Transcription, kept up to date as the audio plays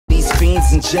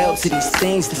beans and gel to these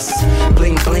things. This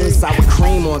bling bling, sour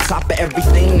cream on top of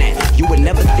everything that you would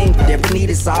never think that ever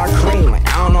needed sour cream. Like,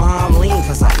 I don't know how I'm lean,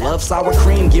 cause I love sour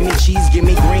cream. Give me cheese, give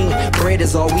me green. Bread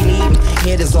is all we need,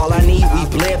 head is all I need. We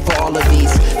bled for all of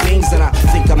these things, and I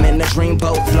think I'm in a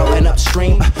dreamboat floating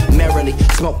upstream, merrily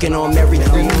smoking on Mary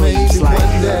Green leaves. Like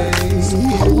one day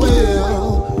he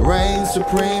will reign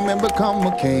supreme and become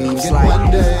a king. And like,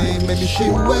 one day maybe she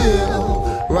will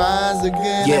rise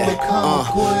again and become a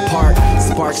queen.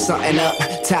 Spark something up,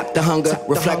 tap the hunger.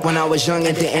 Reflect when I was young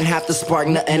and didn't have to spark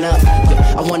nothing up.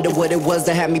 I wonder what it was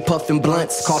that had me puffing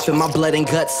blunts, coughing my blood and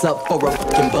guts up for a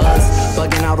fucking buzz.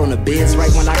 Bugging out on the biz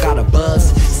right when I got a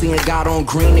buzz. Seeing God on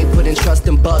green, they put in trust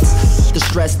in bucks. The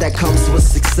stress that comes with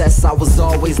success, I was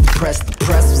always depressed. The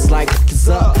press was like, what's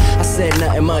up? I said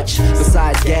nothing much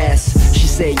besides gas. She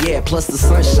said yeah, plus the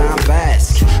sunshine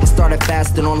bask. I started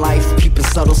fasting on life, peeping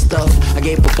subtle stuff. I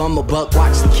gave a bum a buck,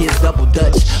 watched the kids double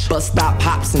dutch. Bus stop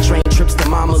hops and train trips to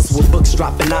mamas with books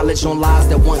dropping knowledge on lies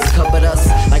that once covered us.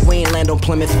 Like we ain't land on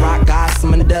Plymouth Rock, guys,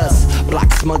 some in the dust.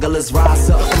 Black smugglers rise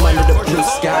up from under the blue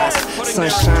skies.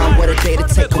 Sunshine, what a day to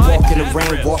take a walk in the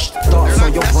rain. Wash the thoughts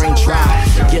on your brain dry.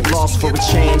 Get lost for a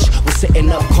change. Was hitting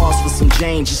up cars with some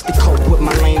Jane just to cope with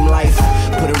my lame life.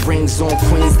 Putting rings on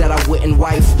queens that I wouldn't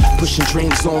wife. Pushing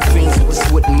dreams on fiends with a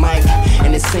swootin' mic.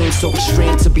 And it seems so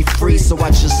extreme to be free, so I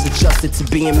just adjusted to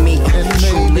being me. And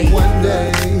truly, maybe one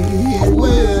day he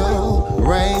will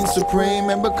reign supreme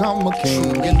and become a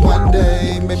king. And one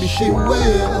day maybe she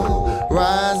will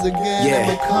rise again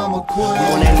and become a queen.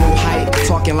 On that new height,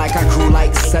 talking like I grew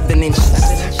like 7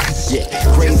 inches. Yeah,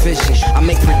 great vision. I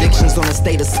make predictions on the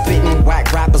state of spitting.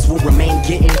 Whack rappers will remain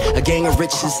getting a gang of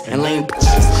riches and lame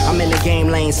bitches. I'm in the game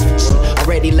lane switching.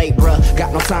 Already late, bruh.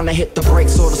 Got no time to hit the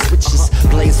brakes or the switches.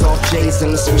 Blaze off J's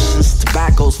and the swishes.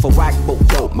 Tobaccos for whack boat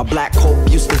dope. My black hope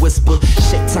used to whisper.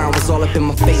 Shit time was all up in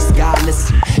my face. God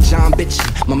listen. John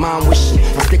bitching. My mom wishing.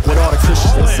 I stick with all the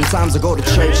Christians. Sometimes I go to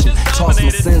church and toss my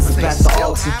sins up at the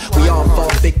altar. We all fall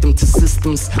victim to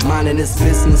systems. Minding this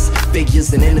business.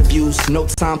 Figures and interviews. No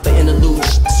time for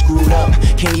interludes. Screwed up.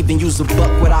 Can't even use a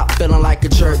buck without feeling like a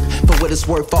jerk. For what it's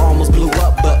worth, I almost blew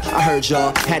up. But I heard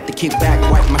y'all. Had to kick back,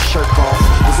 wipe my shirt off.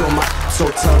 Was on my so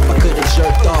tough, I could've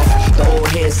jerked off. The old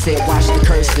head said, watch the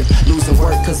cursing. Losing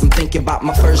work cause I'm thinking about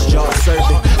my first job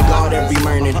serving God every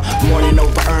morning. Morning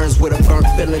over urns with a burnt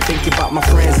feeling. Thinking about my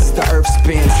friends as the earth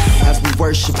spins. As we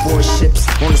worship warships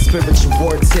on the spiritual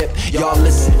war tip. Y'all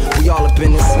listen, we all up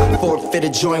in this. Forfeit a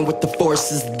join with the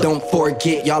forces. Don't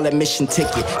forget, y'all admission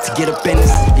ticket. To get up in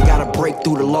this, you gotta break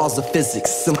through the laws of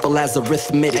physics. Simple as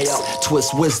arithmetics.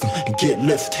 Twist wisdom and get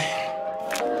lifted.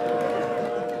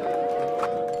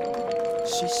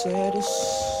 She said it's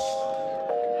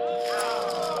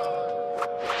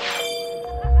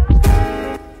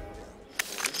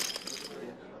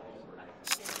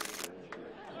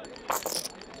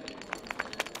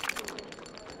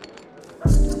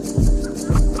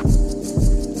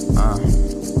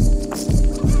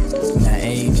now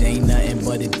age ain't nothing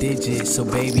but a digit. So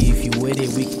baby, if you with it,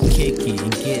 we can kick it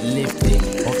and get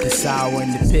lifted off the sour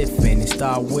and the piffin and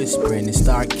start whispering and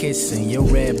start kissing. Your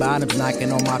red bottoms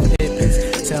knocking on my pippins.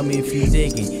 Tell me if you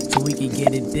digging, so we can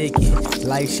get it digging.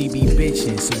 Life she be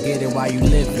bitching, so get it while you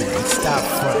living. And stop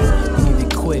frontin', you need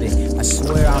to quit it. I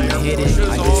swear I'ma hit it,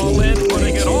 I just need to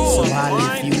quit it. So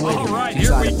holla if you with it. She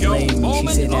tried to blame me, she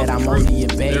said that I'm only your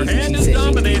baby. She said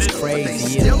she thinks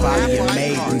crazy, it'll probably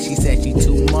amazing. She said she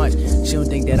too much, she don't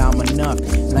think that I'm enough.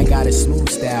 And I got a smooth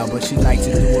style, but she like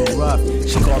to do it rough.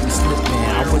 She called me slipping,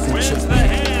 I wasn't tripping.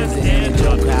 Visiting the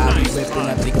joke, I be ripping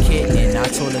up the kitten. I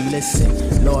told her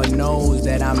listen, Lord knows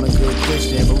that I'm a good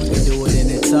Christian, but we can do it in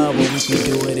the tub or we can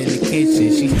do it in the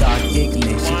kitchen. She start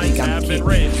giggling, she think I'm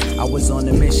kicking. I was on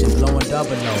a mission, blowing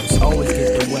double O's, always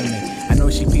get the women. I know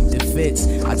she peeped the fits.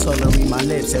 I told her read my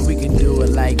lips, said we can do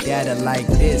it like that or like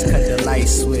this. Cut the light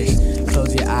switch,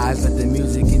 close your eyes, let the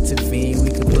music intervene.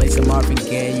 We could play some Marvin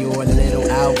Gaye, you a little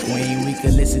Al Green. We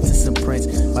could listen to some Prince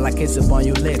while I kiss up on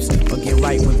your lips, or get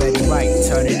right with Betty Wright.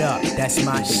 Turn it up, that's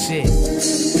my shit.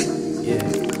 Yeah.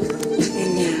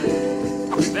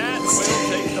 That will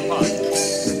take the pot.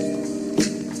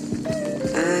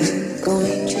 I'm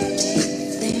going to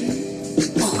take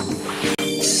them all.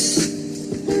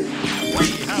 We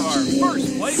have our first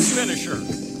place finisher.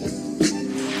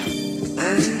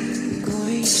 I'm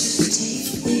going to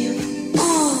take them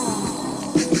all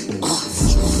off.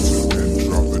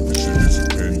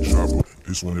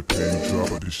 This one a pen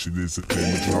dropper, this shit is a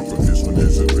pen dropper. This one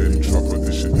is a pen dropper,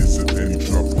 this shit is a pen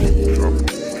dropper.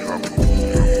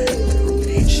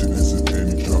 This shit is a pen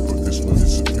dropper, this one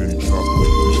is a pen dropper.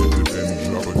 This shit is a pen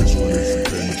dropper, this one is a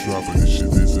pen dropper. This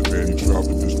shit is a pen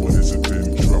dropper, this one is a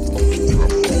pen dropper.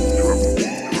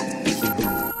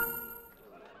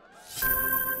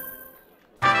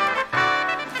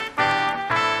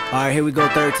 Alright, here we go,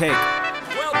 third take.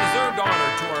 Well-deserved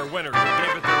honor to our winners who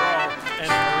gave it their all and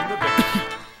earned the victory.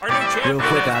 Our new champion Real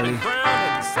quick, has Ali. been crowned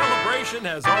and the celebration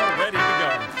has already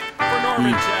begun. For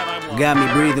Norman Chad, I'm Lon. Got me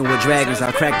breathing with dragons.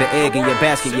 I'll crack the egg in your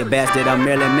basket, you bastard. I'm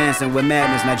Marilyn Manson with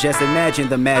madness. Now just imagine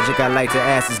the magic I like to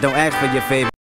ask is don't ask for your favor.